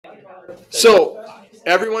So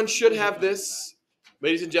everyone should have this.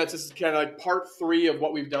 Ladies and gents, this is kind of like part 3 of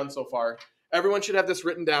what we've done so far. Everyone should have this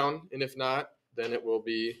written down, and if not, then it will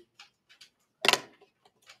be a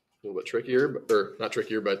little bit trickier, or not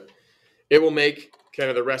trickier, but it will make kind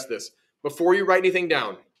of the rest of this. Before you write anything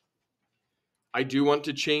down, I do want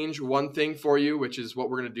to change one thing for you, which is what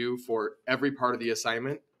we're going to do for every part of the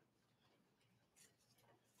assignment.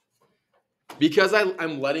 Because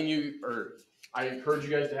I'm letting you, or I encourage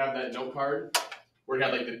you guys to have that note card where you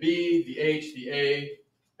have like the B, the H, the A,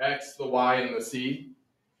 X, the Y, and the C.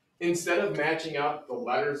 Instead of matching up the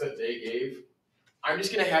letters that they gave, I'm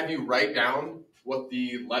just going to have you write down what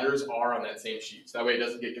the letters are on that same sheet. So that way it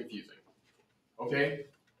doesn't get confusing. Okay?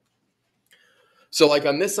 So like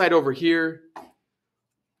on this side over here,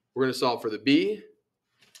 we're going to solve for the B.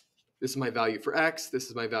 This is my value for X. This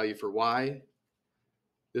is my value for Y.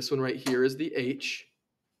 This one right here is the H.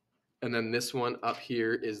 And then this one up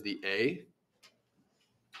here is the A,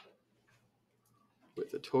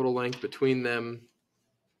 with the total length between them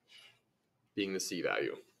being the C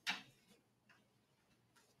value.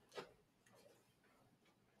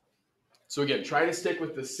 So again, try to stick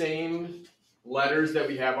with the same letters that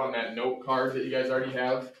we have on that note card that you guys already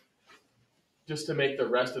have, just to make the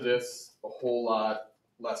rest of this a whole lot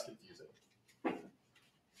less confusing.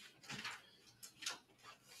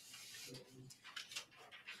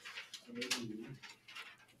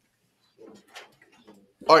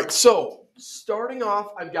 All right, so starting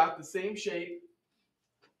off, I've got the same shape.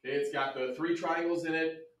 Okay, it's got the 3 triangles in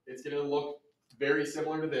it. It's going to look very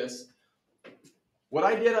similar to this. What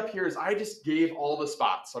I did up here is I just gave all the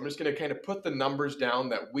spots. So I'm just going to kind of put the numbers down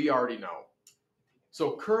that we already know.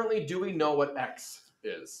 So currently, do we know what X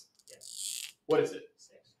is? Yes. What is it?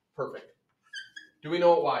 6. Perfect. Do we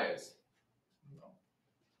know what Y is? No.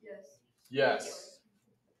 Yes. Yes.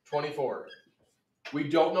 24. We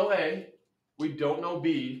don't know A. We don't know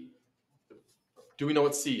B. Do we know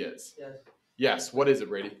what C is? Yes. Yes. What is it,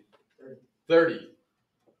 Brady? 30. 30.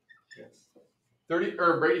 Yes. 30,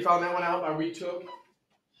 or Brady found that one out by we took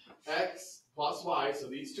X plus Y, so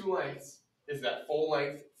these 2 lengths is that full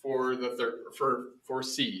length for the for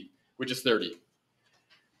C, which is 30.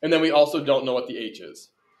 And then we also don't know what the H is.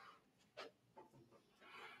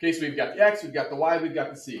 Okay, so we've got the X, we've got the Y, we've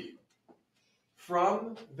got the C.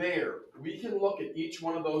 From there, we can look at each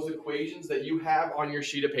one of those equations that you have on your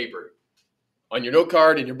sheet of paper, on your note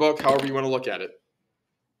card, in your book, however you want to look at it.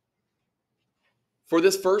 For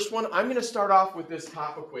this first one, I'm going to start off with this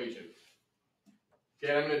top equation.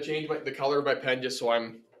 Okay, I'm going to change the color of my pen just so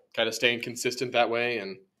I'm kind of staying consistent that way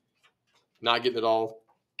and not getting it all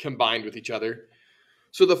combined with each other.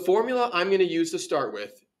 So the formula I'm going to use to start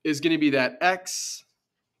with is going to be that X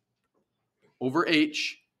over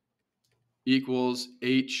H equals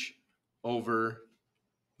H over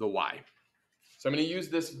the Y. So I'm going to use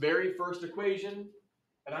this very first equation,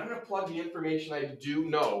 and I'm going to plug the information I do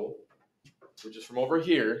know, which is from over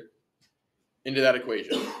here, into that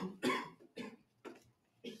equation.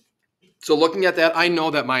 So looking at that, I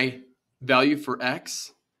know that my value for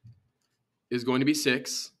X is going to be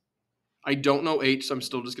 6. I don't know H, so I'm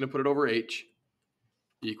still just going to put it over H,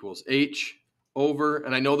 equals H over,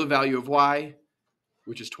 and I know the value of Y,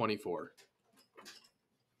 which is 24.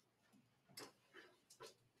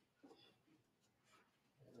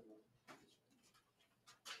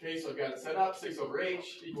 Okay, so I've got it set up. 6 over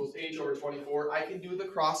H equals H over 24. I can do the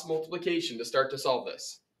cross multiplication to start to solve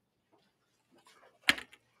this.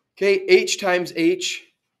 Okay, H times H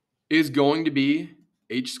is going to be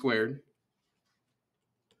H squared.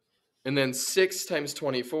 And then 6 times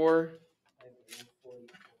 24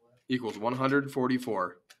 equals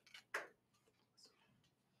 144.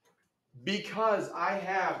 Because I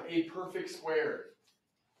have a perfect square.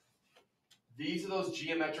 These are those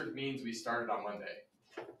geometric means we started on Monday.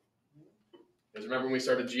 You guys remember when we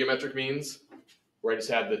started geometric means? Where I just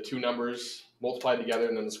had the 2 numbers multiplied together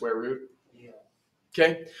and then the square root? Yeah.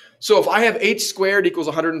 Okay, so if I have H squared equals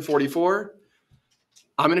 144,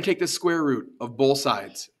 I'm going to take the square root of both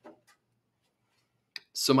sides.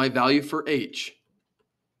 So my value for H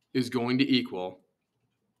is going to equal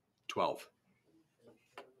 12.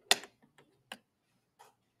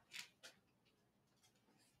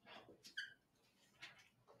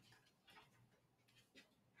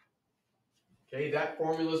 Okay, that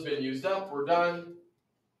formula's been used up. We're done.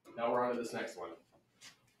 Now we're on to this next one.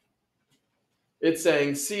 It's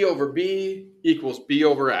saying C over B equals B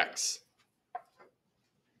over X.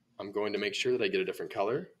 I'm going to make sure that I get a different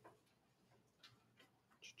color.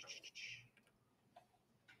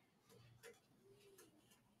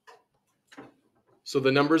 So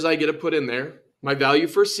the numbers I get to put in there, my value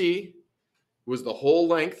for C was the whole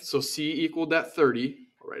length. So C equaled that 30.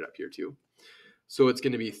 I'll write up here too. So it's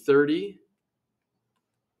going to be 30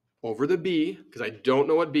 over the B, because I don't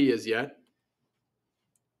know what B is yet,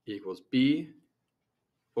 equals B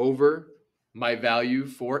over my value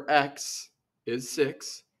for X is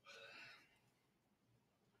 6.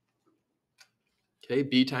 Okay,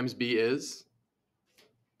 B times B is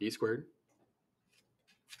B squared.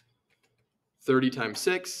 30 times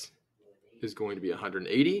 6 is going to be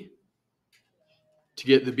 180. To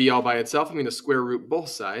get the B all by itself, I'm going to square root both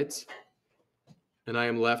sides. And I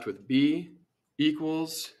am left with B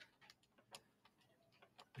equals,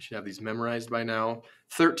 I should have these memorized by now,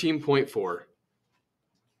 13.4.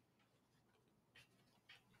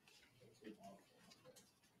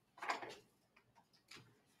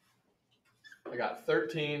 I got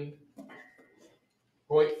 13.4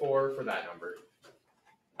 for that number.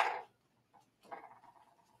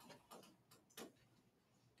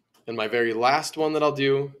 And my very last one that I'll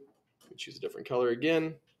do, choose a different color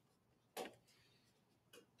again.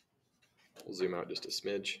 We'll zoom out just a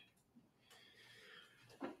smidge.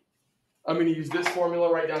 I'm going to use this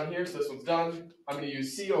formula right down here, so this one's done. I'm going to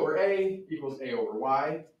use C over A equals A over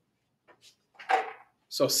Y.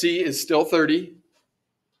 So C is still 30.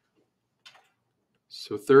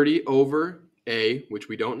 So 30 over A, which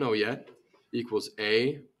we don't know yet, equals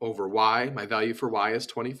A over Y. My value for Y is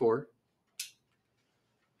 24.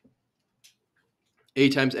 A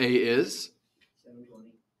times A is 720.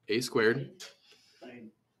 A squared. Fine.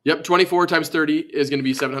 Yep, 24 times 30 is going to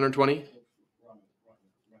be 720. Is Wrong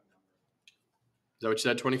number. that what you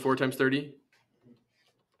said? 24 times 30?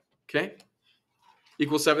 Okay.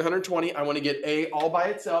 Equals 720. I want to get A all by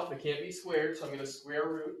itself. It can't be squared, so I'm going to square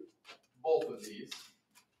root both of these.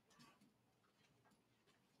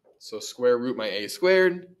 So square root my A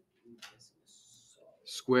squared.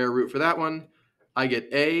 Square root for that one. I get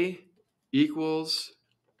A equals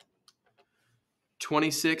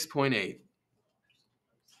 26.8.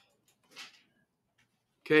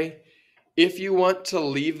 Okay. If you want to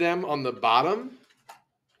leave them on the bottom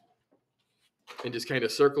and just kind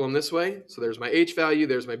of circle them this way. So there's my H value,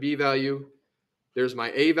 there's my B value, there's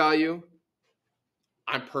my A value.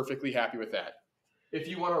 I'm perfectly happy with that. If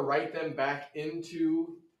you want to write them back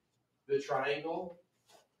into the triangle,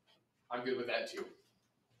 I'm good with that too.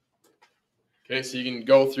 Okay, so you can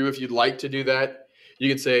go through if you'd like to do that. You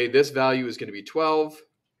can say this value is going to be 12.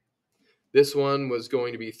 This one was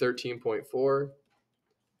going to be 13.4.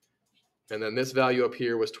 And then this value up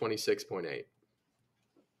here was 26.8.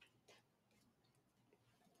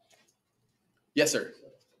 Yes, sir.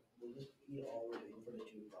 Will this be all we're doing for the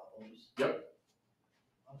two problems? Yep.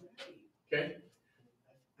 Alright. Okay.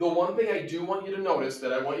 The one thing I do want you to notice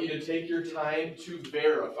that I want you to take your time to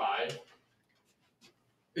verify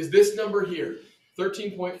is this number here,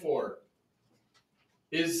 13.4,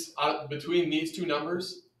 is between these two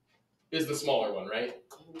numbers is the smaller one, right?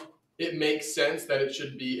 It makes sense that it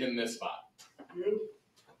should be in this spot.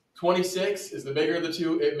 26 is the bigger of the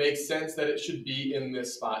two. It makes sense that it should be in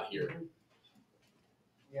this spot here.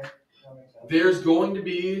 Yeah, that makes sense. There's going to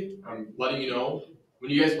be, I'm letting you know, when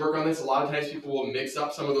you guys work on this, a lot of times people will mix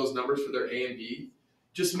up some of those numbers for their A and B.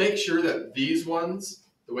 Just make sure that these ones,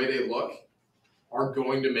 the way they look, are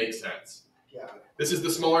going to make sense. Yeah. This is the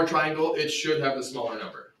smaller triangle. It should have the smaller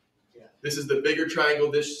number. Yeah. This is the bigger triangle.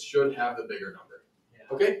 This should have the bigger number.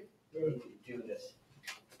 Yeah. Okay? We need to do this.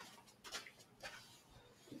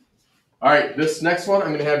 All right, this next one, I'm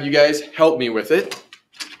going to have you guys help me with it.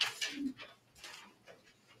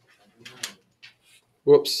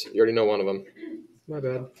 Whoops, you already know one of them. My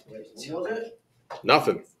bad. Wait, what was it?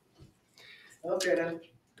 Nothing. Okay then.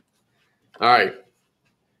 All right.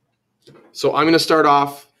 So I'm going to start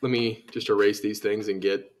off. Let me just erase these things and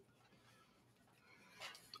get,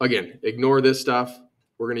 again, ignore this stuff.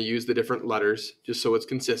 We're going to use the different letters just so it's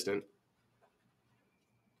consistent.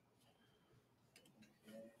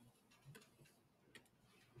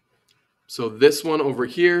 So this one over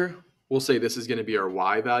here, we'll say this is going to be our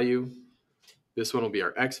Y value. This one will be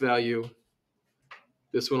our X value.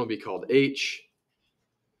 This one will be called H.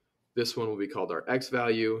 This one will be called our X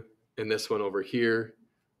value. And this one over here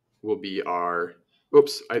will be our,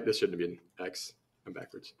 oops, this shouldn't have been X. I'm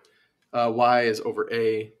backwards. Y is over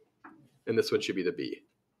A. And this one should be the B.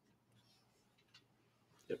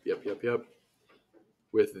 Yep.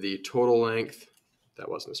 With the total length, that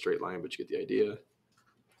wasn't a straight line, but you get the idea.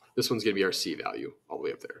 This one's going to be our C value all the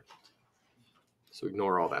way up there. So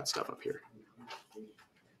ignore all that stuff up here.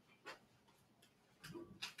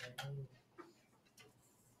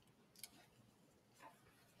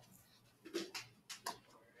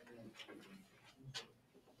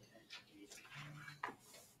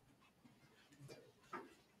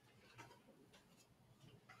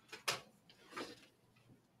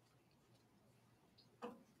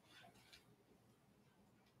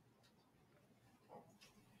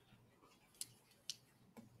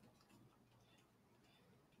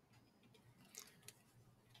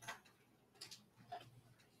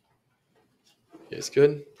 guys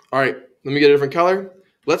good? All right, let me get a different color.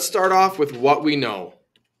 Let's start off with what we know.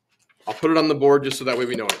 I'll put it on the board just so that way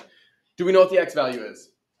we know it. Do we know what the x value is?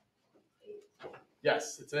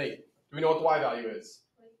 Yes, it's an 8. Do we know what the y value is?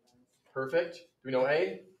 Perfect. Do we know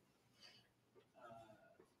a?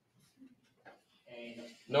 A.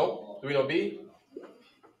 No. Do we know b?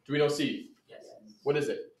 Do we know c? Yes. What is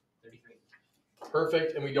it? 33.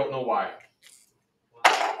 Perfect, and we don't know why.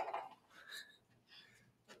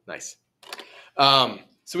 Nice.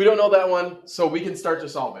 So we don't know that one, so we can start to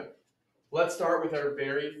solve it. Let's start with our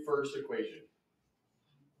very first equation.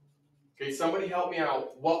 Okay, somebody help me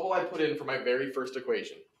out. What will I put in for my very first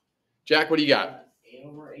equation? Jack, what do you got? A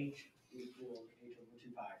over h equals h over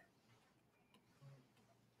 2 pi.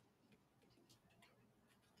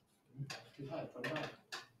 2 pi, 25.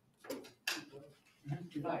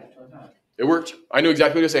 2 pi, 25. It worked. I knew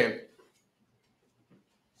exactly what you're saying.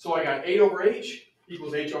 So I got 8 over h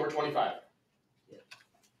equals h over 25.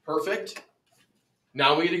 Perfect.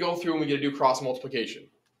 Now we get to go through and we get to do cross multiplication.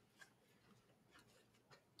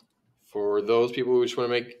 For those people who just want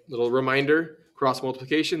to make a little reminder, cross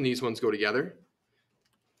multiplication, these ones go together.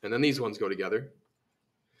 And then these ones go together.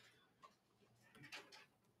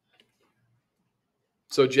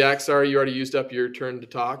 So Jack, sorry you already used up your turn to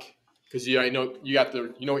talk. Because I know you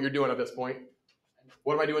know what you're doing at this point.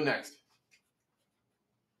 What am I doing next?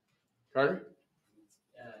 Carter?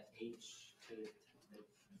 H to the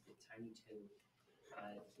tiny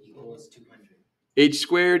 2 equals 200. H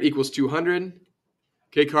squared equals 200.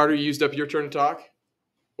 Okay, Carter, you used up your turn to talk.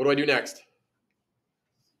 What do I do next?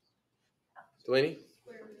 Delaney?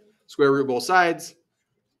 Square root both sides.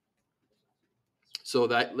 So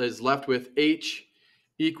that is left with h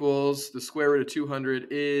equals the square root of 200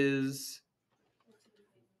 is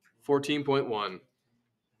 14.1.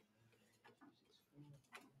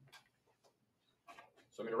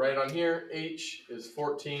 So I'm going to write it on here. H is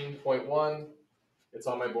 14.1. It's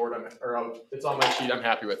on my board. It's on my sheet. I'm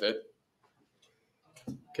happy with it.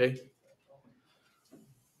 Okay.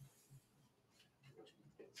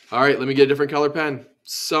 All right, let me get a different color pen.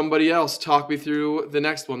 Somebody else talk me through the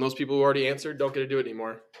next one. Those people who already answered don't get to do it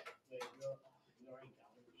anymore.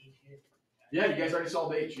 Yeah, you guys already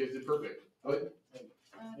solved H. You guys did perfect. 33 over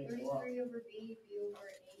b, b over 8, and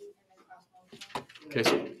then cross multiply. Okay,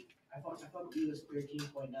 so I thought B was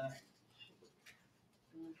 13.9.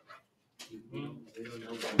 We don't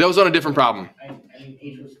know that. that was on a different problem. I mean,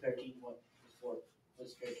 H was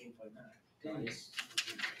 13.9.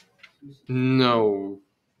 No.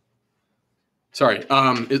 Sorry.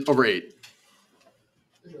 It's over 8.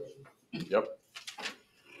 Yep.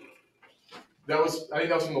 I think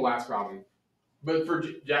that was from the last problem. But for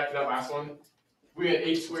Jack, for that last one, we had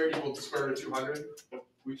h squared equal to square root of 200.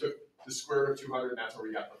 We took the square root of 200, and that's where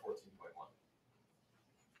we got the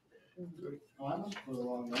 14.1. Oh, I must put the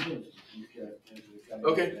wrong numbers.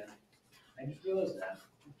 Okay. I just realized that.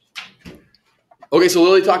 Okay, so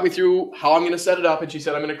Lily talked me through how I'm going to set it up, and she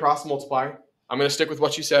said I'm going to cross multiply. I'm going to stick with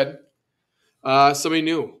what she said. Somebody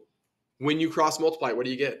new. When you cross multiply, what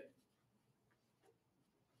do you get?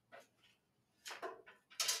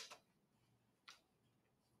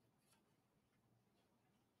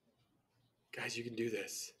 Guys, you can do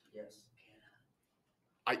this. Yes.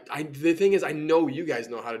 The thing is, I know you guys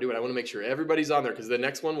know how to do it. I want to make sure everybody's on there because the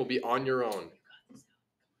next one will be on your own.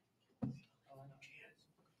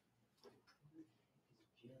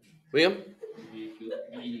 Liam?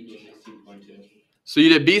 So you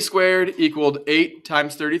did b squared equaled 8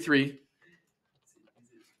 times 33,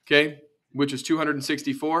 okay, which is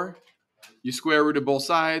 264. You square rooted both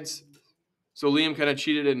sides. So Liam kind of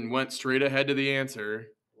cheated and went straight ahead to the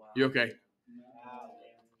answer. You okay?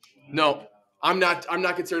 No, I'm not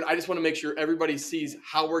concerned. I just want to make sure everybody sees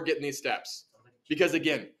how we're getting these steps. Because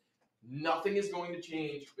again, nothing is going to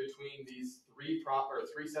change between these three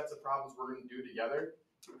sets of problems we're going to do together.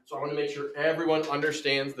 So I want to make sure everyone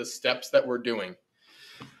understands the steps that we're doing.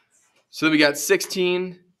 So then we got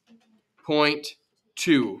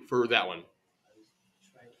 16.2 for that one.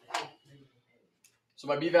 So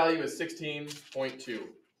my b value is 16.2.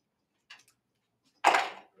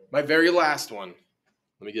 My very last one.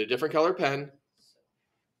 Let me get a different color pen.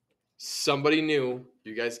 Somebody new.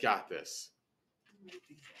 You guys got this.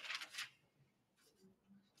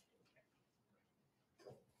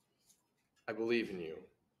 I believe in you.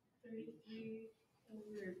 33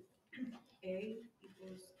 over a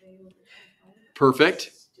equals a over 25.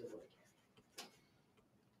 Perfect.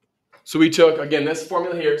 So we took, again, this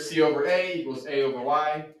formula here, C over A equals A over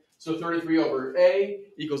Y. So 33 over A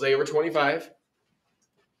equals A over 25.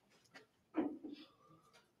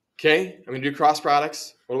 Okay, I'm going to do cross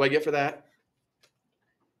products. What do I get for that?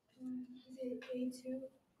 Is it a 82,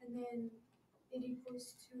 and then it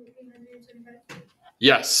equals to 875.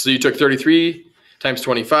 Yes, so you took 33 times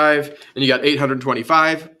 25, and you got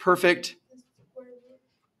 825. Perfect. That's the square root.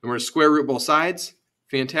 And we're going to square root both sides.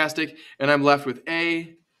 Fantastic. And I'm left with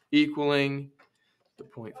A equaling the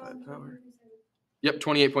 0.5 power. Yep,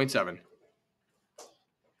 28.7.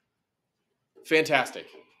 Fantastic.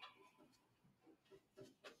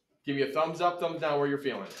 Give me a thumbs up, thumbs down where you're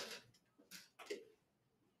feeling.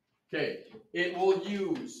 Okay, it will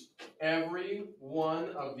use every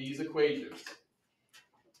one of these equations.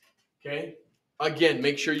 Okay, again,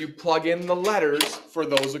 make sure you plug in the letters for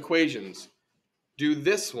those equations. Do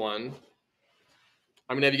this one.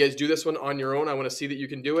 I'm gonna have you guys do this one on your own. I want to see that you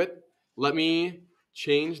can do it. Let me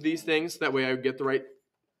change these things. That way I get the right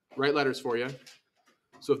letters for you.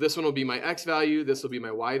 So if this one will be my X value, this will be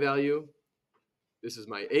my Y value. This is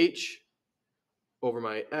my H over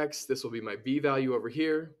my X. This will be my B value over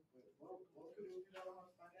here.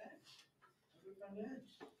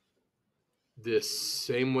 The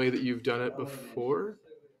same way that you've done it before.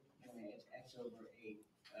 It's X over 8.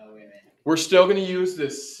 Oh, wait a minute. We're still going to use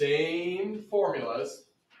the same formulas,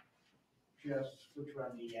 Just switch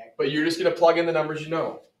around the X. but you're just going to plug in the numbers you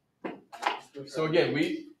know. So again,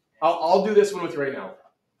 I'll do this one with you right now.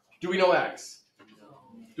 Do we know X?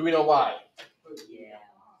 Do we know Y? Yeah.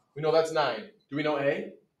 We know that's 9. Do we know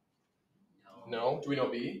A? No. No. Do we know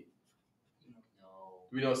B? No.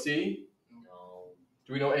 Do we know C? No.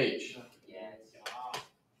 Do we know H? Yes.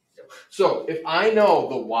 So if I know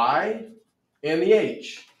the Y and the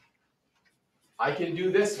H, I can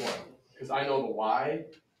do this one because I know the Y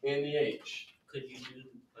and the H. Could you do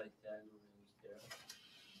like that?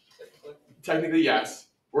 Technically, yes.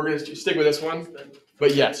 We're going to stick with this one.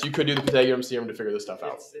 But yes, you could do the Pythagorean theorem to figure this stuff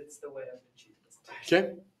out. It's the way I've been cheapest.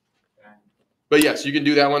 Okay? But yes, you can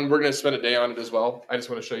do that one. We're going to spend a day on it as well. I just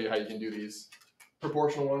want to show you how you can do these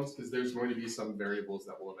proportional ones because there's going to be some variables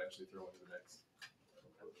that we'll eventually throw into the mix.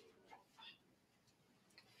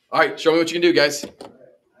 All right, show me what you can do, guys.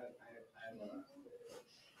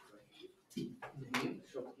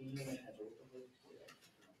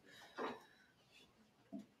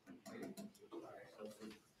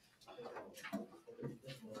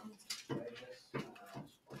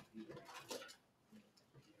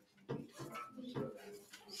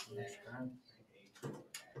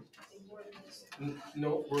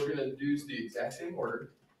 No, we're going to use the exact same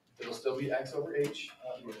order. It'll still be X over H,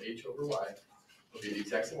 H over Y. It'll be the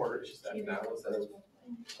exact same order. It's just that now instead of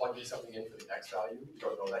plugging something in for the X value, you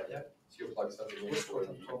don't know that yet. So you'll plug something in for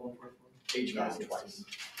the H value twice.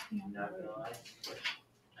 Not gonna lie.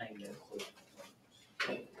 I ain't got a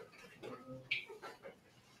clue.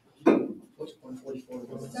 What's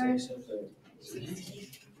 144? Sorry.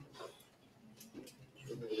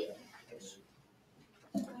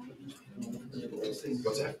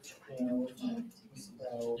 What's that?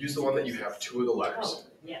 Use the one that you have two of the letters.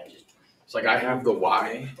 Yeah, just. So like I have the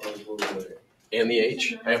Y and the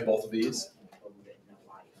H. I have both of these.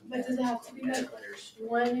 But does it have to be like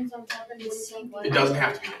one is on top and one is on bottom? It doesn't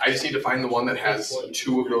have to be. I just need to find the one that has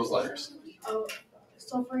two of those letters. Oh,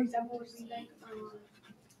 so for example, would be like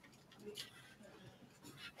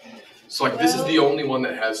So like this is the only one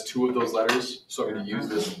that has two of those letters. So I'm going to use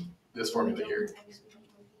this formula here.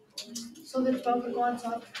 so the 12 would go on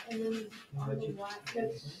top and then on the Y.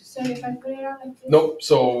 So if I put it out like this. Nope.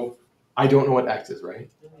 So I don't know what X is, right?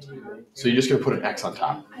 So you're just going to put an X on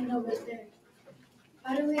top. I know, but there.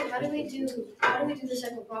 How do we do the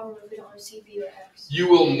second problem if we don't have C, B, or X? You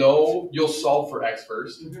will know. You'll solve for X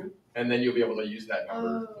first, and then you'll be able to use that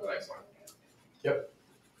number for the next one. Yep.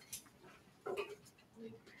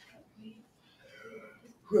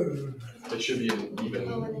 It should be an Oh, even.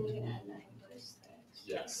 and then you can add 9 plus X.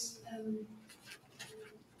 Yes.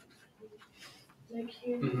 Like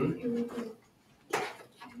here, Mhm. here we go.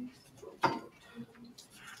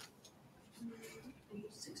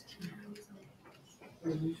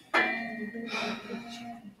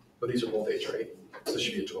 But these are both H, right? So there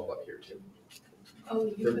should be a 12 up here too. Oh,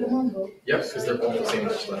 you They're put them on both. Yep, because they're both the same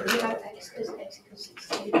We letter. have X because X equals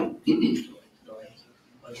 16.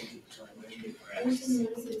 Everything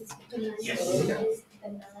else is the 9 Yes. is the 9.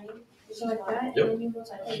 So like that, Yep. and then you go to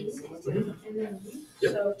these, and then these.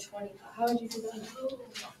 Yep. So 20. How would you do that?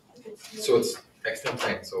 So it's X times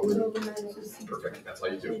 9, so So the minus is perfect. That's how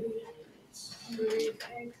you do.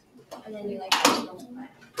 And then you like X multiply.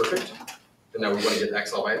 Perfect. And now we want to get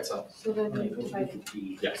X all by itself. So then you divide it.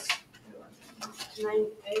 Yes.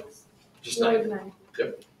 9x. Just What 9. is 9?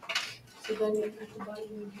 Yep. So then you at the bottom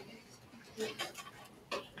you do X.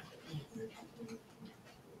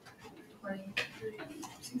 20.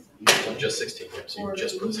 So just 16, yep, so you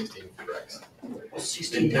just put 16 for x.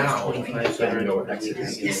 16 And now, 25, so you know what x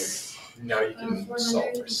is. Yes. Now you can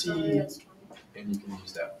solve for c, and That's fine. you can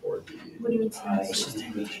use that for What do you mean? Let's just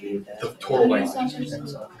initiate that. the total length,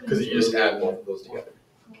 Because because you just add both of those together.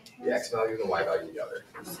 The x value and the y value together.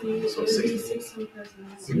 So 16.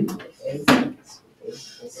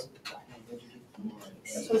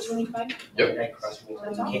 So 25? Yep.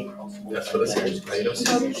 That's all? That's for the same items.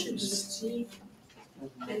 So we should just see.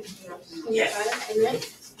 25 and then?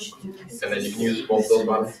 And then you can use both those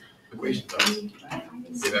bottom equations. You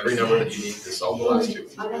have every number that you need to solve the last two.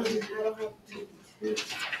 I don't have. You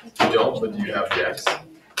don't, but do you have the x?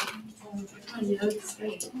 I know it's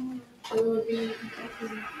right. It would be.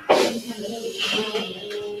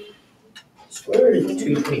 Square root of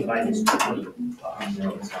 225 is 20.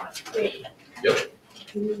 No, it's not. Wait. Yep.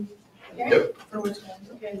 Yep. For which one?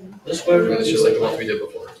 Okay. The square And root it's just like the ones we did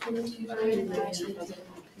before.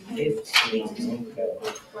 15.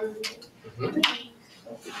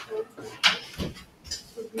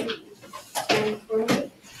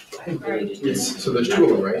 Yes, so there's two of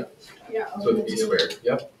them, right? Yeah. So it's b squared,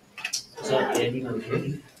 yep. Is that ending on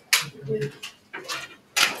 50?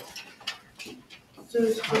 So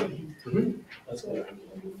it's 20. That's good.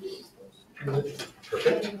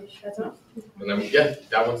 Perfect. That's all? And then, yeah,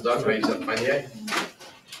 that one's done, right? You just have to find the a.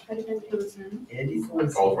 How do you find the Andy's the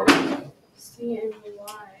one. Call from it. C and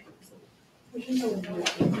Y. Which one's the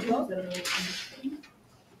one?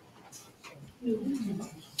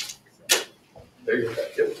 There you go.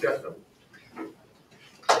 Yep, got them.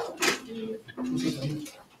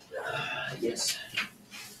 Yes.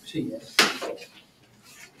 Yes.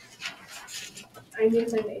 I need to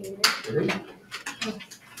find the A, right?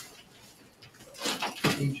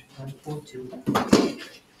 Page 542.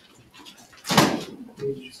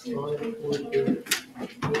 Page 542.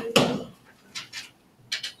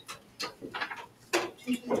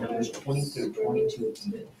 Numbers 20 through 22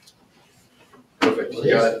 even. Perfect,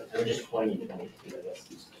 you got it. They're just 20 and 22, I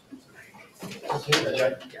guess. Okay, that's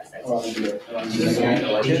right. Yes, that's Oh, it.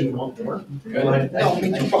 yeah. Did you want more? Good. No, me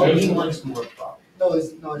too. Maybe one's more problem. No,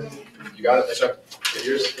 it's not. You got it, that's right. Get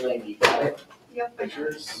yours. Yep.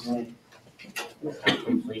 Pictures.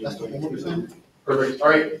 Complete. That's the one. Perfect, all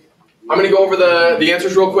right. I'm gonna go over the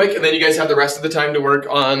answers real quick, and then you guys have the rest of the time to work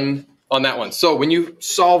on that one. So when you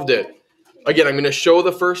solved it, again, I'm gonna show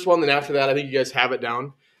the first one, then after that, I think you guys have it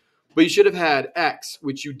down. But you should have had x,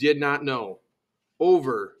 which you did not know,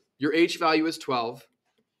 over your h value is 12,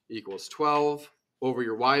 equals 12 over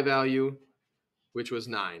your y value, which was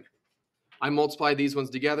 9. I multiply these ones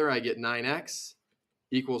together, I get 9x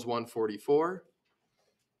equals 144.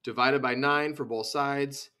 Divided by 9 for both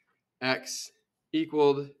sides, x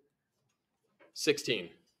equaled 16.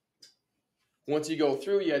 Once you go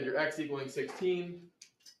through, you had your x equaling 16.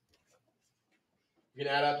 You can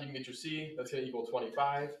add up, you can get your c, that's going to equal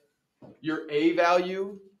 25. Your a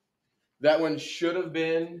value, that one should have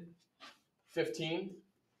been 15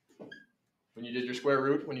 when you did your square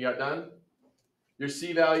root, when you got done. Your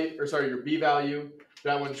c value, or sorry, your b value,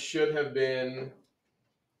 that one should have been,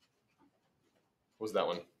 what was that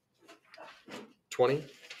one? 20? Is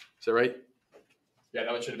that right? Yeah,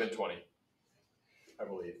 that one should have been 20, I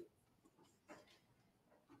believe.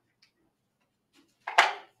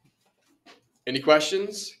 Any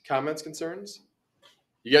questions, comments, concerns?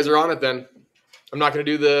 You guys are on it then. I'm not going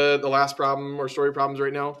to do the last problem or story problems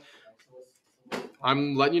right now.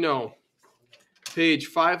 I'm letting you know. Page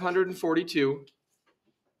 542.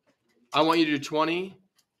 I want you to do 20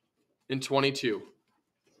 and 22.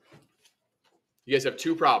 You guys have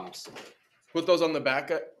two problems. Put those on the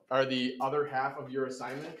back or the other half of your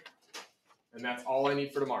assignment. And that's all I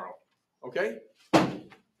need for tomorrow. Okay?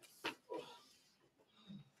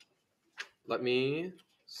 Let me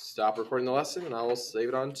stop recording the lesson and I will save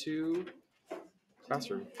it onto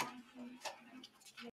Classroom.